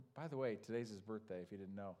By the way, today's his birthday, if you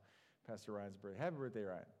didn't know. Pastor Ryan's birthday. Happy birthday,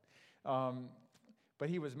 Ryan. But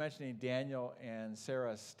he was mentioning Daniel and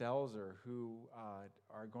Sarah Stelzer, who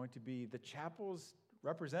are going to be the chapel's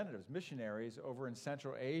representatives, missionaries over in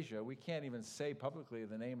Central Asia. We can't even say publicly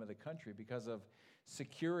the name of the country because of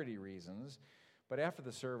security reasons. But after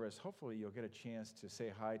the service, hopefully you'll get a chance to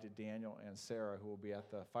say hi to Daniel and Sarah, who will be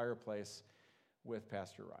at the fireplace with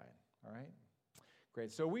Pastor Ryan. All right? Great.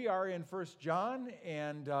 So we are in 1 John,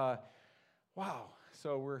 and wow.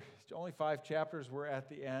 So we're only 5 chapters. We're at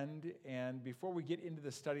the end. And before we get into the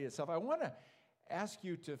study itself, I want to ask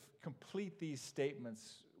you to complete these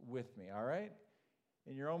statements with me, all right?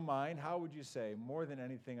 In your own mind, how would you say, more than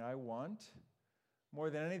anything I want, more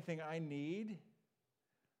than anything I need,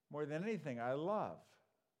 more than anything I love,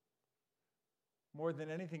 more than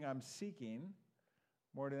anything I'm seeking,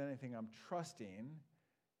 more than anything I'm trusting,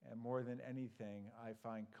 and more than anything I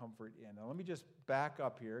find comfort in. Now let me just back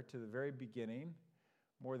up here to the very beginning.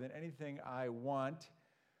 More than anything I want,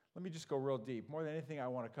 let me just go real deep. More than anything I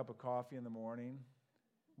want a cup of coffee in the morning.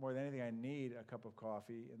 More than anything I need a cup of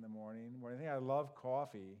coffee in the morning. More than anything I love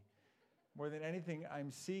coffee. More than anything I'm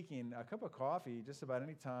seeking a cup of coffee just about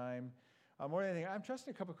any time. More than anything, I'm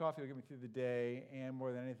trusting a cup of coffee will get me through the day, and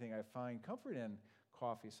more than anything, I find comfort in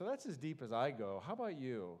coffee. So that's as deep as I go. How about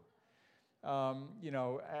you?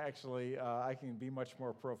 Actually, I can be much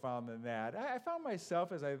more profound than that. I found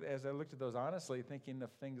myself, as I looked at those honestly, thinking of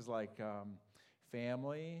things like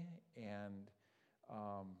family and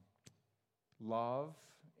love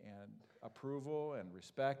and approval and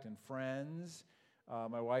respect and friends.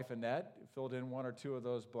 My wife, Annette, filled in 1 or 2 of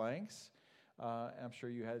those blanks. I'm sure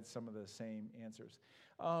you had some of the same answers.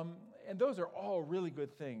 And those are all really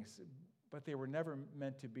good things, but they were never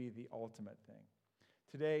meant to be the ultimate thing.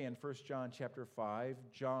 Today in 1 John chapter 5,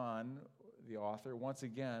 John, the author, once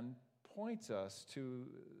again points us to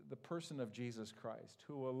the person of Jesus Christ,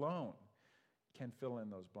 who alone can fill in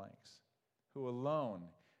those blanks, who alone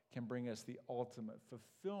can bring us the ultimate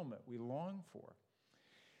fulfillment we long for.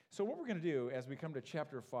 So what we're going to do as we come to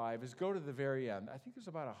chapter 5 is go to the very end. I think there's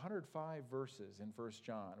about 105 verses in 1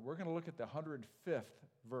 John. We're going to look at the 105th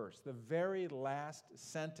verse, the very last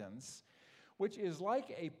sentence, which is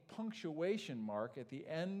like a punctuation mark at the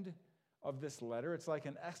end of this letter. It's like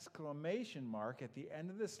an exclamation mark at the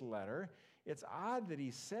end of this letter. It's odd that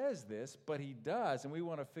he says this, but he does, and we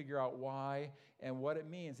want to figure out why and what it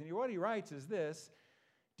means. And what he writes is this: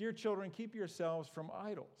 "Dear children, keep yourselves from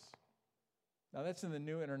idols." Now, that's in the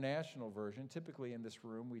New International Version. Typically in this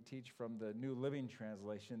room, we teach from the New Living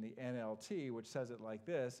Translation, the NLT, which says it like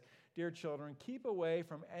this: "Dear children, keep away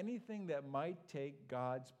from anything that might take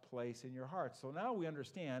God's place in your heart." So now we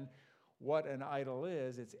understand what an idol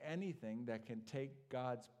is. It's anything that can take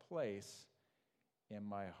God's place in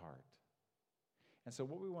my heart. And so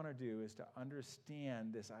what we want to do is to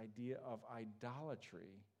understand this idea of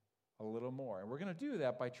idolatry a little more. And we're going to do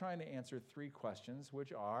that by trying to answer 3 questions,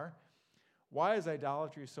 which are: why is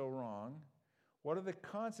idolatry so wrong? What are the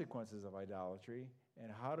consequences of idolatry?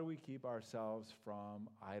 And how do we keep ourselves from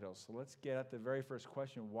idols? So let's get at the very first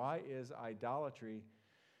question. Why is idolatry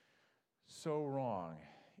so wrong?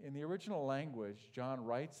 In the original language, John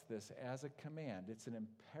writes this as a command. It's an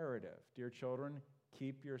imperative. Dear children,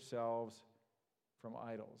 keep yourselves from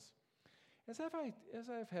idols. As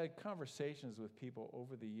I've had conversations with people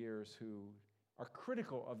over the years who are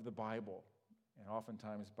critical of the Bible, and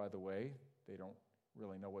oftentimes, by the way, they don't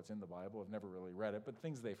really know what's in the Bible, have never really read it, but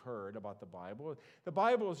things they've heard about the Bible. The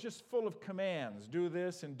Bible is just full of commands. Do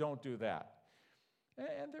this and don't do that.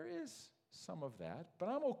 And there is some of that, but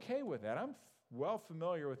I'm okay with that. I'm well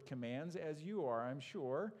familiar with commands, as you are, I'm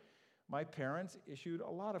sure. My parents issued a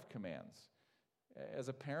lot of commands. As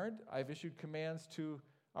a parent, I've issued commands to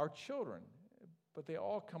our children, but they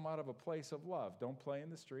all come out of a place of love. Don't play in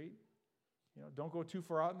the street. Don't go too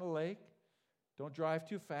far out in the lake. Don't drive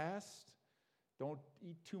too fast. Don't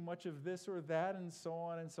eat too much of this or that, and so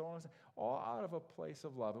on and so on. All out of a place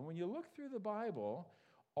of love. And when you look through the Bible,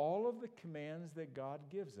 all of the commands that God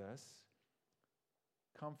gives us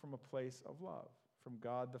come from a place of love, from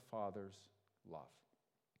God the Father's love.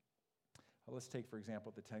 Let's take, for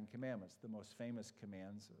example, the 10 Commandments, the most famous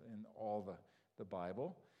commands in all the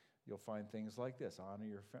Bible. You'll find things like this: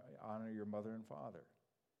 honor your mother and father.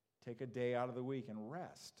 Take a day out of the week and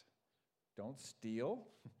rest. Don't steal.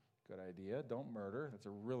 Good idea. Don't murder. That's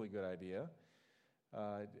a really good idea.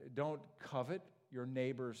 Don't covet your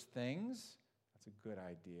neighbor's things. That's a good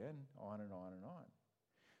idea. And on and on and on.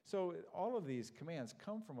 So all of these commands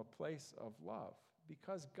come from a place of love,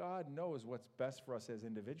 because God knows what's best for us as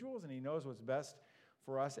individuals, and He knows what's best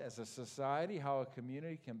for us as a society, how a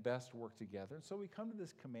community can best work together. And so we come to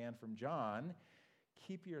this command from John,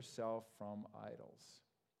 keep yourself from idols.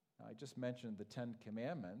 Now, I just mentioned the 10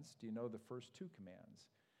 commandments. Do you know the first 2 commands?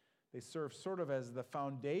 They serve sort of as the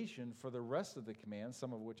foundation for the rest of the commands,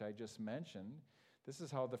 some of which I just mentioned. This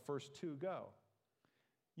is how the first 2 go.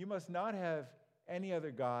 You must not have any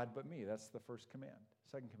other God but me. That's the first command.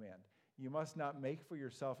 Second command, you must not make for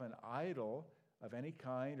yourself an idol of any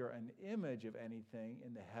kind or an image of anything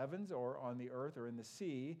in the heavens or on the earth or in the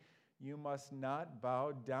sea. You must not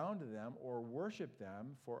bow down to them or worship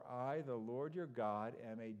them, for I, the Lord your God,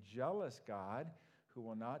 am a jealous God who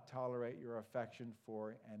will not tolerate your affection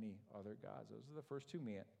for any other gods. Those are the first 2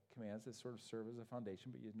 commands that sort of serve as a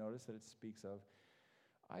foundation, but you notice that it speaks of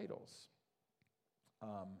idols.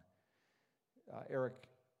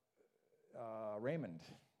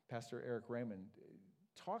 Pastor Eric Raymond,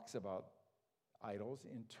 talks about idols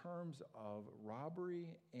in terms of robbery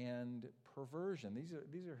and perversion.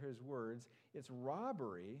 These are his words. It's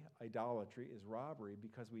robbery, idolatry is robbery,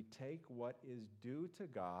 because we take what is due to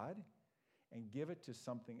God and give it to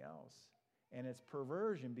something else. And it's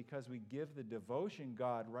perversion because we give the devotion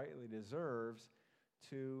God rightly deserves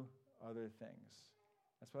to other things.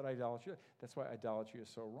 That's what idolatry is. That's why idolatry is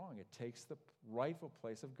so wrong. It takes the rightful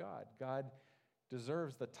place of God. God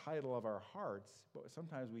deserves the title of our hearts, but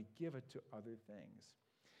sometimes we give it to other things.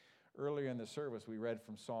 Earlier in the service, we read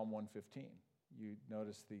from Psalm 115. You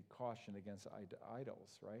notice the caution against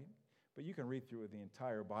idols, right? But you can read through the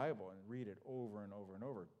entire Bible and read it over and over and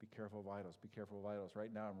over. Be careful of idols. Be careful of idols.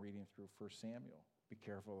 Right now I'm reading through 1 Samuel. Be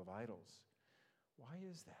careful of idols. Why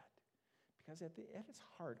is that? Because at its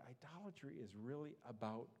heart, idolatry is really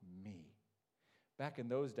about me. Back in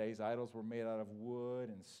those days, idols were made out of wood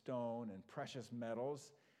and stone and precious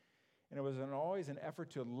metals. And it was always an effort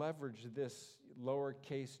to leverage this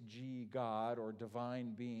lowercase g God or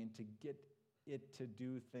divine being to get it to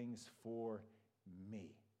do things for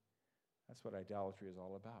me. That's what idolatry is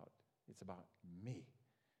all about. It's about me,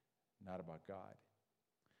 not about God.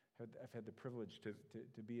 I've had the privilege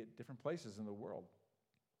to be at different places in the world.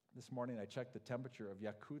 This morning I checked the temperature of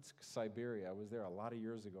Yakutsk, Siberia. I was there a lot of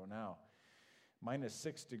years ago now.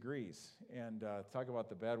 -6 degrees. And talk about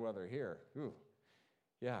the bad weather here. Ooh.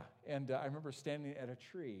 Yeah. And I remember standing at a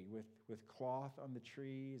tree with cloth on the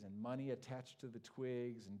trees and money attached to the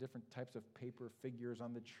twigs and different types of paper figures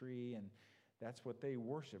on the tree. And that's what they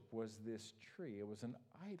worshiped, was this tree. It was an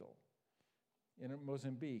idol. In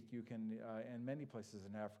Mozambique, you can, and many places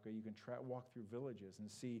in Africa, you can walk through villages and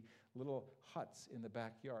see little huts in the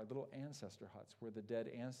backyard, little ancestor huts where the dead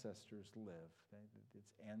ancestors live.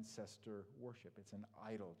 It's ancestor worship. It's an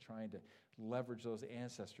idol, trying to leverage those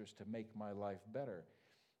ancestors to make my life better.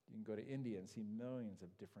 You can go to India and see millions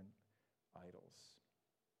of different idols.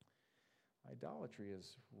 Idolatry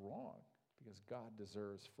is wrong because God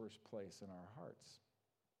deserves first place in our hearts.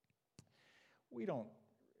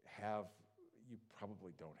 You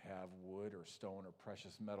probably don't have wood or stone or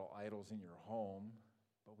precious metal idols in your home,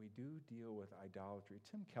 but we do deal with idolatry.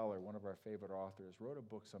 Tim Keller, one of our favorite authors, wrote a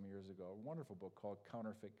book some years ago, a wonderful book called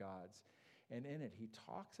Counterfeit Gods. And in it, he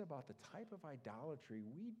talks about the type of idolatry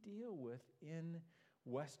we deal with in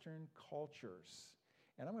Western cultures.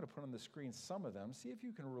 And I'm going to put on the screen some of them. See if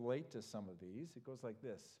you can relate to some of these. It goes like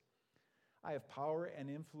this. I have power and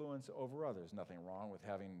influence over others. Nothing wrong with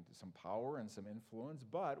having some power and some influence,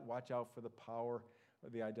 but watch out for the power, or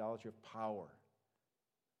the idolatry of power.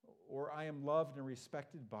 Or I am loved and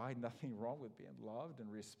respected by. Nothing wrong with being loved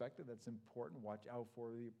and respected. That's important. Watch out for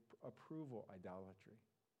the approval idolatry.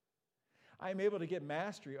 I am able to get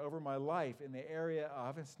mastery over my life in the area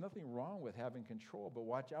of, it's nothing wrong with having control, but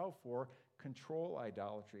watch out for control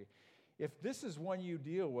idolatry. If this is one you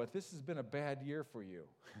deal with, this has been a bad year for you.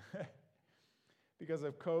 Because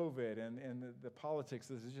of COVID and the politics,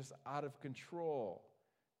 this is just out of control.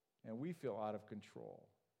 And we feel out of control.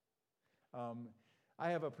 I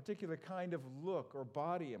have a particular kind of look or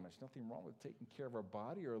body image. Nothing wrong with taking care of our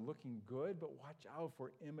body or looking good, but watch out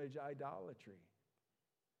for image idolatry.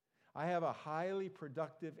 I am highly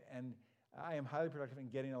productive in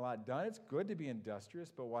getting a lot done. It's good to be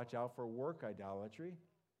industrious, but watch out for work idolatry.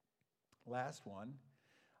 Last one.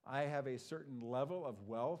 I have a certain level of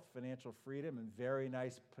wealth, financial freedom, and very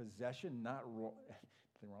nice possession. Nothing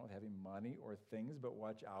wrong with having money or things, but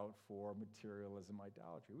watch out for materialism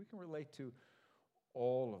idolatry. We can relate to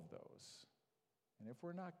all of those. And if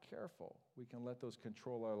we're not careful, we can let those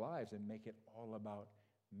control our lives and make it all about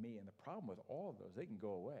me. And the problem with all of those, they can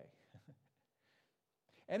go away.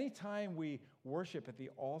 Anytime we worship at the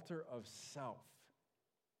altar of self,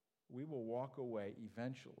 we will walk away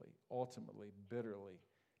eventually, ultimately, bitterly,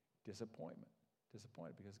 disappointment.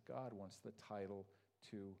 disappointed because God wants the title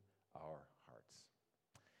to our hearts.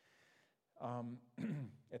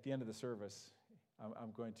 At the end of the service,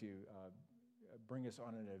 I'm going to bring us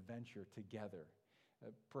on an adventure together.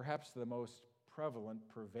 Perhaps the most prevalent,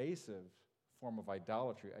 pervasive form of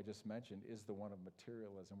idolatry I just mentioned is the one of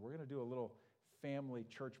materialism. We're going to do a little family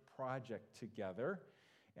church project together,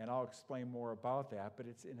 and I'll explain more about that, but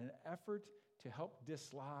it's in an effort to help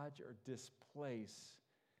dislodge or displace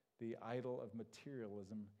the idol of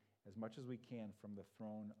materialism as much as we can from the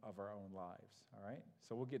throne of our own lives, all right?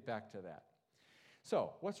 So we'll get back to that.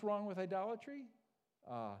 So, what's wrong with idolatry?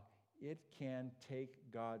 It can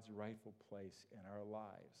take God's rightful place in our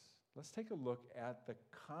lives. Let's take a look at the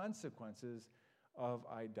consequences of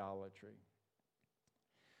idolatry.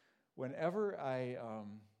 Whenever I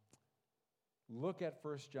look at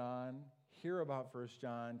 1 John, hear about 1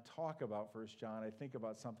 John, talk about 1 John, I think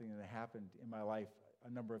about something that happened in my life a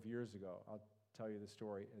number of years ago. I'll tell you the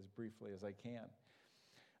story as briefly as I can.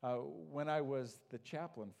 When I was the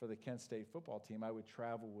chaplain for the Kent State football team, I would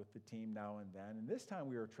travel with the team now and then. And this time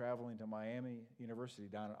we were traveling to Miami University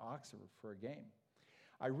down in Oxford for a game.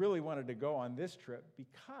 I really wanted to go on this trip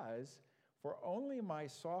because for only my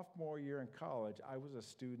sophomore year in college, I was a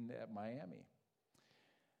student at Miami.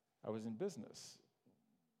 I was in business.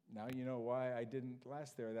 Now you know why I didn't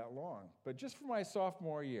last there that long, but just for my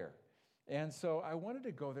sophomore year. And so I wanted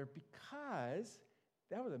to go there because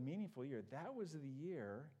that was a meaningful year. That was the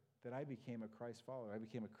year that I became a Christ follower. I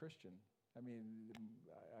became a Christian. I mean,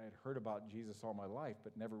 I had heard about Jesus all my life,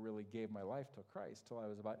 but never really gave my life to Christ till I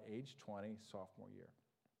was about age 20, sophomore year.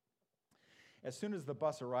 As soon as the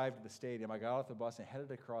bus arrived at the stadium, I got off the bus and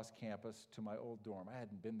headed across campus to my old dorm. I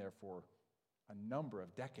hadn't been there for a number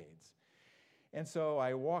of decades. And so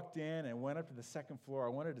I walked in and went up to the second floor. I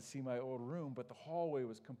wanted to see my old room, but the hallway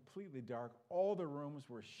was completely dark. All the rooms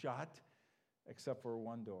were shut except for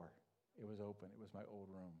one door. It was open. It was my old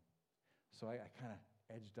room. So I kind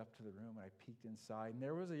of edged up to the room and I peeked inside, and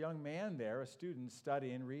there was a young man there, a student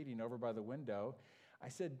studying, reading over by the window. I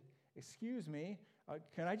said, "Excuse me,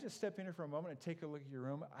 can I just step in here for a moment and take a look at your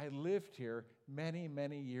room? I lived here many,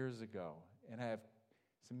 many years ago, and I have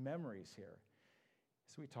some memories here."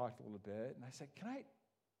 So we talked a little bit, and I said, Can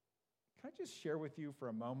I just share with you for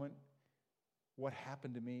a moment what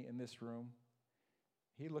happened to me in this room?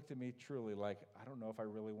 He looked at me truly like, I don't know if I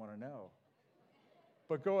really want to know.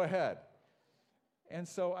 But go ahead. And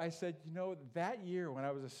so I said, that year when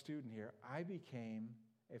I was a student here, I became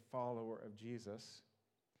a follower of Jesus.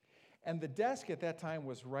 And the desk at that time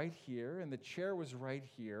was right here, and the chair was right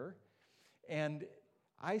here. And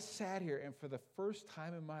I sat here, and for the first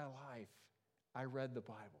time in my life, I read the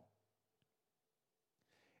Bible.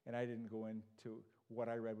 And I didn't go into what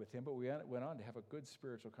I read with him, but we went on to have a good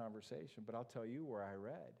spiritual conversation. But I'll tell you where I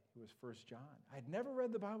read. It was 1 John. I'd never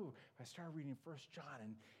read the Bible. I started reading 1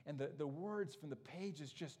 John, and the words from the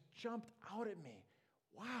pages just jumped out at me.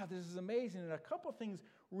 Wow, this is amazing. And a couple things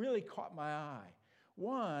really caught my eye.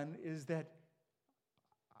 One is that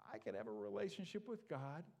I could have a relationship with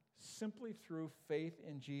God simply through faith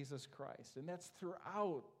in Jesus Christ. And that's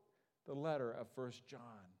throughout the letter of 1 John.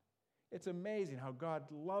 It's amazing how God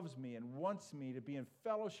loves me and wants me to be in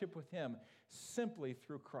fellowship with him simply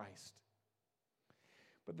through Christ.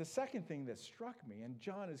 But the second thing that struck me, and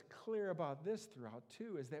John is clear about this throughout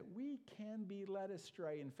too, is that we can be led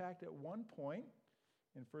astray. In fact, at one point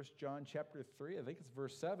in 1 John chapter 3, I think it's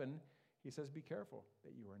verse 7, he says, "Be careful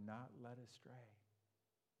that you are not led astray."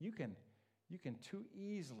 You can too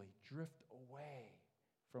easily drift away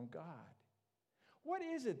from God. What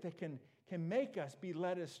is it that can make us be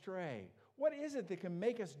led astray? What is it that can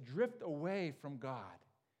make us drift away from God?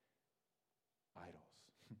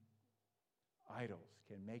 Idols. Idols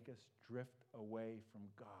can make us drift away from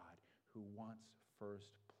God, who wants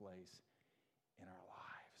first place in our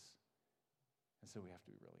lives. And so we have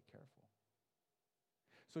to be really careful.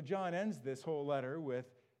 So John ends this whole letter with,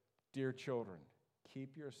 "Dear children,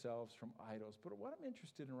 keep yourselves from idols." But what I'm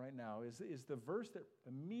interested in right now is the verse that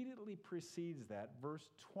immediately precedes that, verse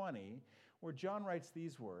 20, where John writes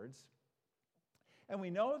these words, "And we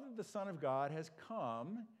know that the Son of God has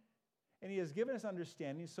come, and he has given us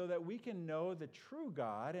understanding so that we can know the true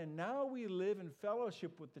God, and now we live in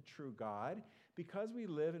fellowship with the true God because we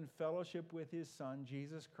live in fellowship with his Son,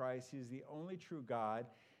 Jesus Christ. He is the only true God,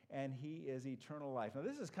 and he is eternal life." Now,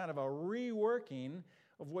 this is kind of a reworking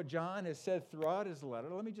of what John has said throughout his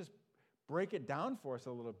letter. Let me just break it down for us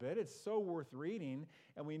a little bit. It's so worth reading.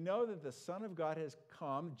 And we know that the Son of God has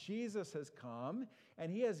come, Jesus has come, and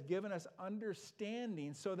he has given us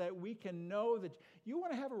understanding so that we can know that you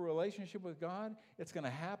want to have a relationship with God, it's going to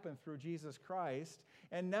happen through Jesus Christ.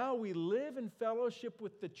 And now we live in fellowship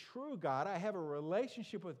with the true God. I have a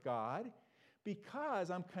relationship with God because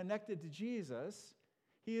I'm connected to Jesus.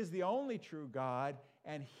 He is the only true God,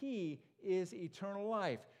 and he is eternal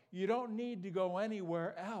life. You don't need to go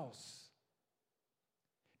anywhere else.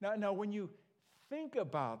 Now, when you think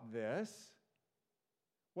about this,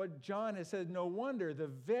 what John has said, no wonder the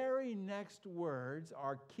very next words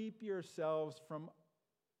are, keep yourselves from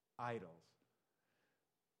idols.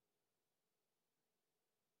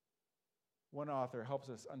 One author helps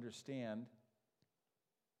us understand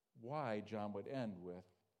why John would end with,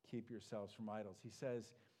 keep yourselves from idols. He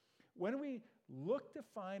says, when we look to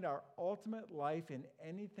find our ultimate life in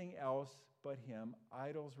anything else but him,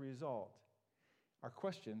 idols result. Our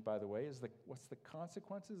question, by the way, is what's the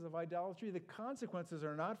consequences of idolatry? The consequences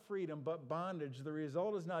are not freedom, but bondage. The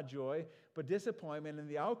result is not joy, but disappointment, and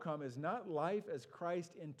the outcome is not life as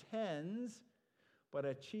Christ intends, but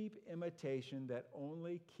a cheap imitation that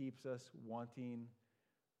only keeps us wanting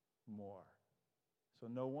more. So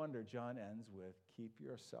no wonder John ends with, keep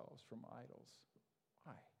yourselves from idols.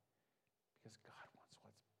 Why? Because God wants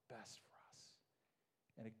what's best for us.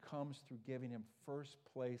 And it comes through giving him first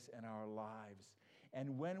place in our lives.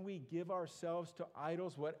 And when we give ourselves to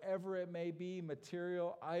idols, whatever it may be,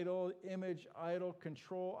 material idol, image idol,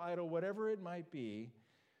 control idol, whatever it might be,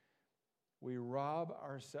 we rob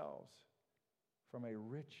ourselves from a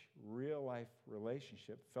rich, real-life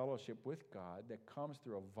relationship, fellowship with God that comes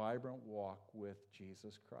through a vibrant walk with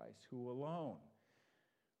Jesus Christ, who alone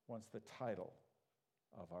wants the title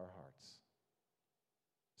of our hearts.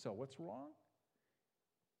 So what's wrong?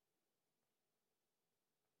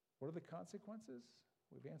 What are the consequences?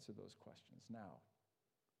 We've answered those questions. Now,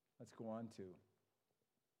 let's go on to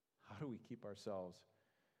how do we keep ourselves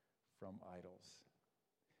from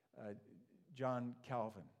idols? John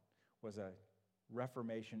Calvin was a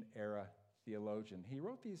Reformation-era theologian. He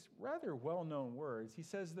wrote these rather well-known words. He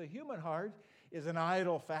says, the human heart is an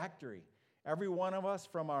idol factory. Every one of us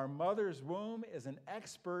from our mother's womb is an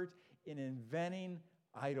expert in inventing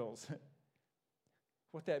idols.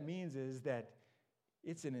 What that means is that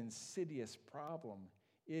it's an insidious problem.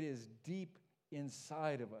 It is deep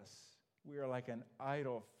inside of us. We are like an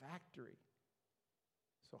idol factory.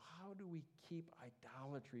 So how do we keep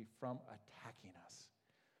idolatry from attacking us?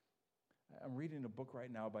 I'm reading a book right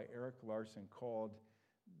now by Eric Larson called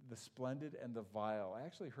The Splendid and the Vile. I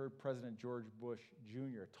actually heard President George Bush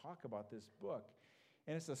Jr. talk about this book.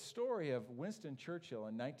 And it's a story of Winston Churchill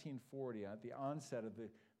in 1940 at the onset of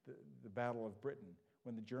the Battle of Britain,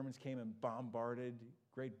 when the Germans came and bombarded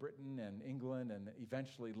Great Britain and England and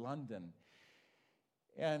eventually London.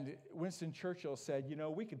 And Winston Churchill said,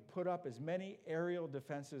 we could put up as many aerial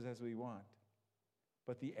defenses as we want,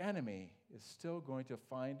 but the enemy is still going to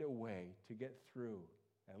find a way to get through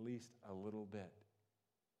at least a little bit.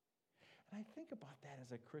 And I think about that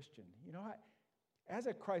as a Christian. As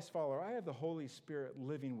a Christ follower, I have the Holy Spirit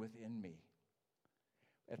living within me.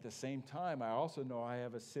 At the same time, I also know I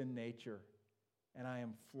have a sin nature, and I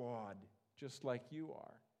am flawed, just like you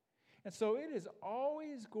are. And so it is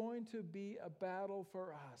always going to be a battle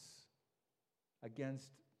for us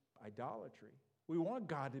against idolatry. We want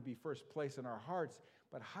God to be first place in our hearts,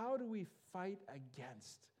 but how do we fight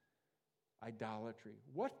against idolatry?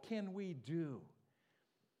 What can we do?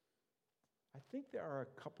 I think there are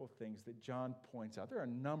a couple of things that John points out. There are a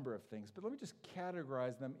number of things, but let me just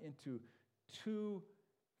categorize them into two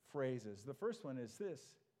phrases. The first one is this: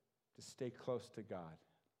 to stay close to God.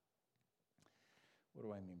 What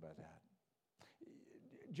do I mean by that?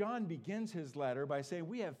 John begins his letter by saying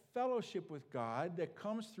we have fellowship with God that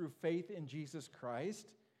comes through faith in Jesus Christ.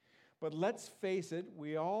 But let's face it,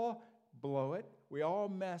 we all blow it. We all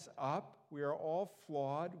mess up. We are all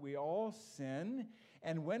flawed. We all sin.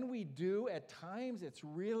 And when we do, at times it's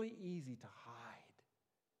really easy to hide.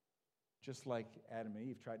 Just like Adam and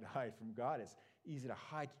Eve tried to hide from God. It's easy to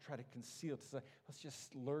hide, to try to conceal, to say, let's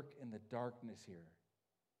just lurk in the darkness here.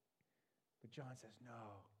 But John says, no.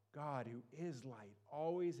 God, who is light,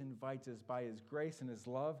 always invites us by his grace and his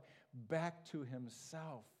love back to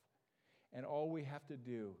himself. And all we have to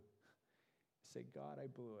do is say, God, I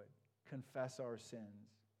blew it. Confess our sins.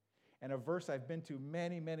 And a verse I've been to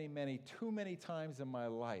too many times in my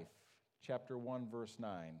life, chapter 1, verse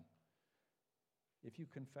 9. If you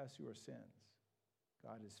confess your sins,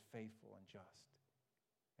 God is faithful and just,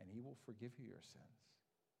 and he will forgive you your sins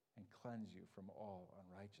and cleanse you from all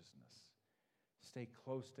unrighteousness. Stay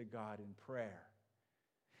close to God in prayer.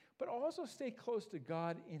 But also stay close to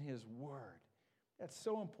God in His Word. That's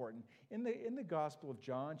so important. In the Gospel of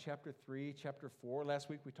John, chapter 3, chapter 4, last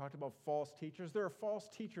week we talked about false teachers. There are false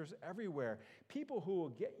teachers everywhere, people who will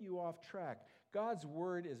get you off track. God's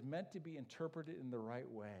Word is meant to be interpreted in the right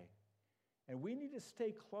way. And we need to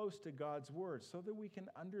stay close to God's Word so that we can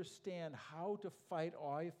understand how to fight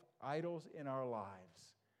off idols in our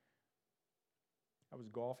lives. I was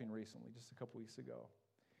golfing recently, just a couple weeks ago,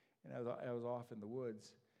 and I was off in the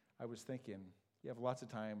woods. I was thinking, you have lots of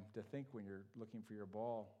time to think when you're looking for your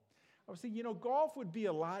ball. I was thinking, golf would be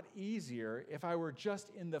a lot easier if I were just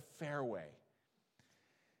in the fairway,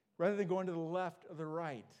 rather than going to the left or the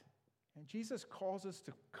right. And Jesus calls us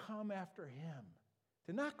to come after Him,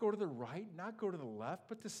 to not go to the right, not go to the left,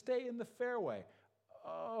 but to stay in the fairway.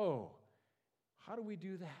 Oh, how do we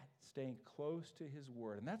do that? Staying close to His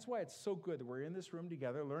Word. And that's why it's so good that we're in this room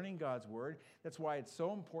together learning God's Word. That's why it's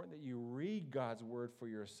so important that you read God's Word for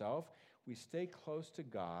yourself. We stay close to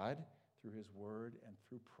God through His Word and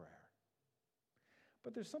through prayer.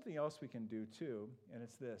 But there's something else we can do too, and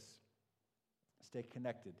it's this. Stay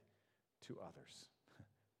connected to others.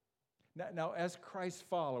 Now, as Christ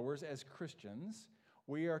followers, as Christians,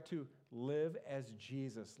 we are to live as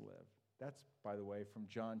Jesus lived. That's, by the way, from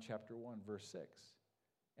John chapter 1, verse 6.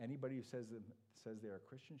 Anybody who says they are a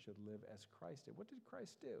Christian should live as Christ did. What did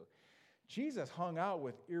Christ do? Jesus hung out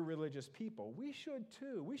with irreligious people. We should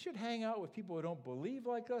too. We should hang out with people who don't believe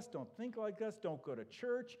like us, don't think like us, don't go to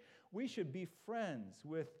church. We should be friends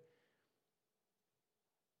with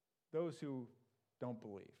those who don't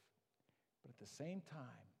believe. But at the same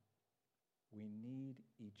time, we need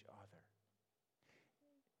each other.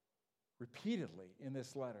 Repeatedly in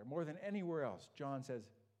this letter, more than anywhere else, John says,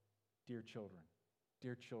 dear children,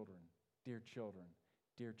 dear children, dear children,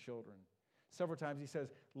 dear children. Several times he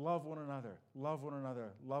says, love one another, love one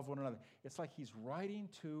another, love one another. It's like he's writing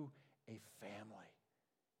to a family.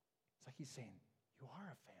 It's like he's saying, you are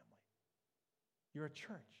a family. You're a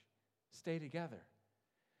church. Stay together.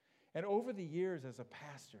 And over the years as a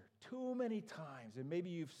pastor, too many times, and maybe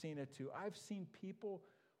you've seen it too, I've seen people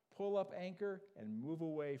pull up anchor and move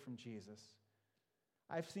away from Jesus.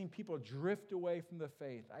 I've seen people drift away from the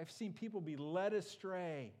faith. I've seen people be led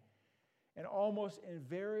astray. And almost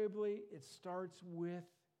invariably, it starts with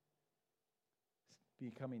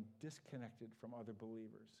becoming disconnected from other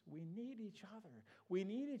believers. We need each other. We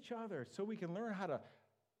need each other so we can learn how to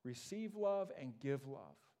receive love and give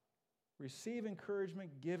love. Receive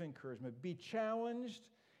encouragement, give encouragement. Be challenged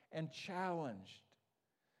and challenged.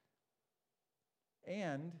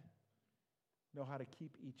 And know how to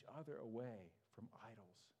keep each other away from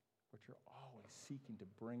idols, which are always seeking to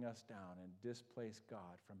bring us down and displace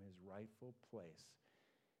God from His rightful place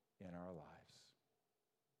in our lives.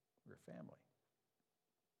 We're family.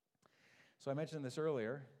 So I mentioned this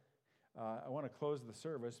earlier. I want to close the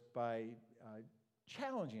service by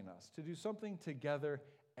challenging us to do something together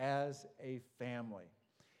as a family.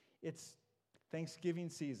 It's Thanksgiving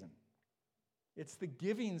season. It's the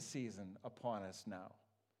giving season upon us now.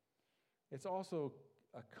 It's also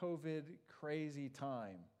a COVID crazy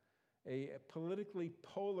time, a politically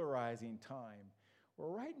polarizing time, where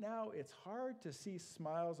right now it's hard to see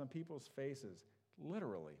smiles on people's faces,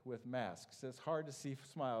 literally with masks. It's hard to see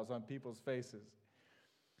smiles on people's faces.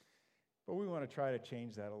 But we want to try to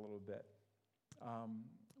change that a little bit.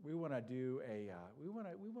 We want to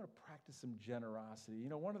practice some generosity. You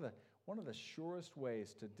know, one of the surest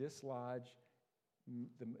ways to dislodge the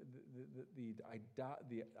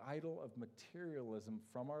idol of materialism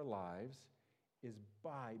from our lives is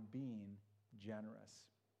by being generous.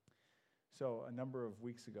 So a number of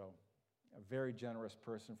weeks ago, a very generous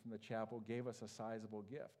person from the chapel gave us a sizable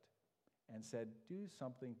gift and said, do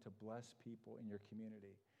something to bless people in your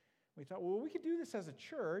community. We thought, well, we could do this as a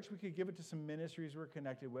church. We could give it to some ministries we're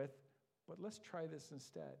connected with, but let's try this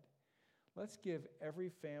instead. Let's give every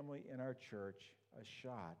family in our church a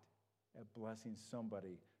shot at blessing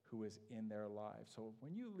somebody who is in their lives. So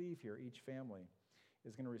when you leave here, each family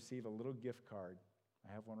is going to receive a little gift card.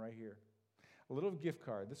 I have one right here. A little gift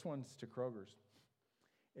card. This one's to Kroger's.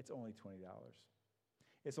 It's only $20.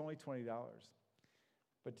 It's only $20.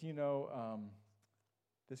 But do you know,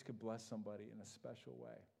 this could bless somebody in a special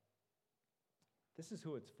way. This is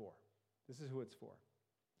who it's for. This is who it's for.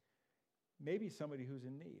 Maybe somebody who's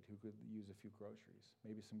in need, who could use a few groceries,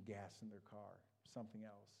 maybe some gas in their car, something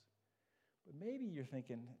else. But maybe you're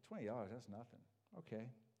thinking, $20, that's nothing. Okay.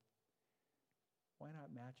 Why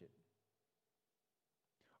not match it?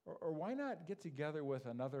 Or why not get together with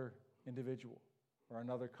another individual or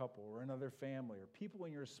another couple or another family or people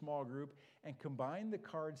in your small group and combine the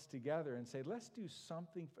cards together and say, let's do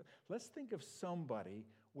something. Let's think of somebody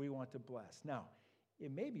we want to bless. Now,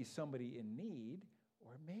 it may be somebody in need,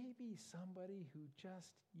 or maybe somebody who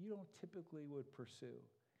just you don't typically would pursue.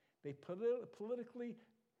 They politically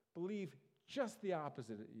believe just the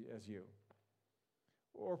opposite as you.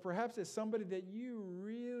 Or perhaps it's somebody that you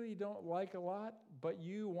really don't like a lot, but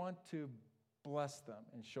you want to bless them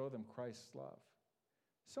and show them Christ's love.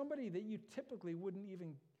 Somebody that you typically wouldn't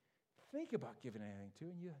even think about giving anything to,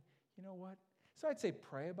 and you know what? So I'd say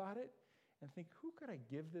pray about it and think, who could I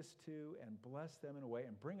give this to and bless them in a way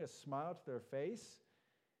and bring a smile to their face?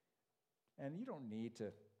 And you don't need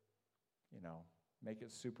to, make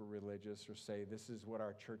it super religious or say this is what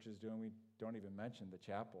our church is doing. We don't even mention the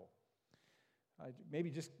chapel.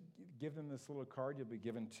 Maybe just give them this little card you'll be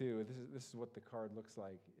given too. This is what the card looks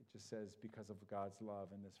like. It just says, because of God's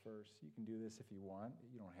love in this verse. You can do this if you want.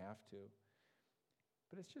 You don't have to.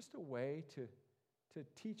 But it's just a way to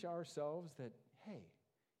teach ourselves that, hey,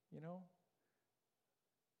 it's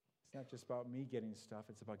not just about me getting stuff.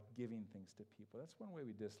 It's about giving things to people. That's one way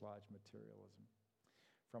we dislodge materialism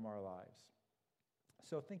from our lives.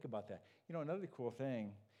 So think about that. Another cool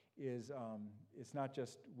thing is it's not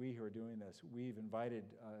just we who are doing this. We've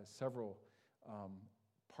invited several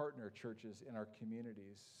partner churches in our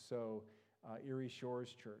communities. So Erie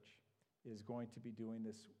Shores Church is going to be doing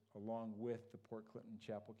this along with the Port Clinton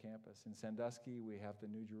Chapel campus. In Sandusky, we have the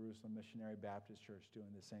New Jerusalem Missionary Baptist Church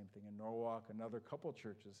doing the same thing. In Norwalk, another couple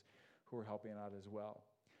churches who are helping out as well.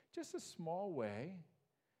 Just a small way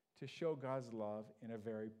to show God's love in a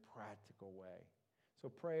very practical way. So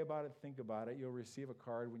pray about it, think about it. You'll receive a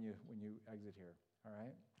card when you exit here, all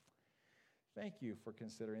right? Thank you for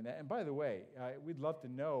considering that. And by the way, we'd love to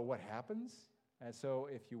know what happens. And so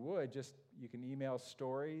if you would, you can email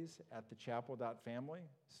stories@thechapel.family,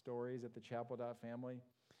 stories@thechapel.family,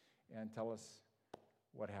 and tell us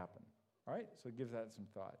what happened. All right? So give that some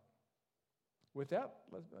thought. With that,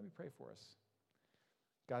 let me pray for us.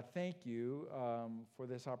 God, thank you for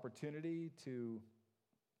this opportunity to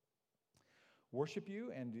worship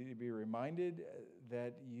you and to be reminded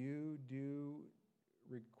that you do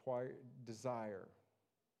desire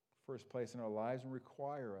first place in our lives and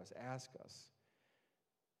require us, ask us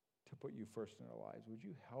to put you first in our lives. Would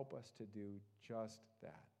you help us to do just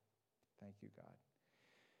that? Thank you, God.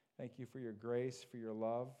 Thank you for your grace, for your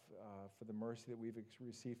love, for the mercy that we've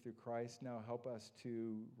received through Christ. Now help us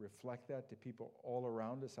to reflect that to people all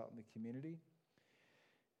around us out in the community.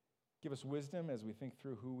 Give us wisdom as we think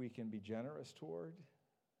through who we can be generous toward.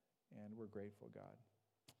 And we're grateful, God.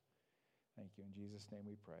 Thank you. In Jesus' name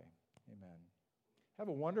we pray. Amen. Have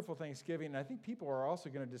a wonderful Thanksgiving. And I think people are also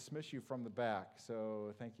going to dismiss you from the back.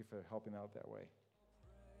 So thank you for helping out that way.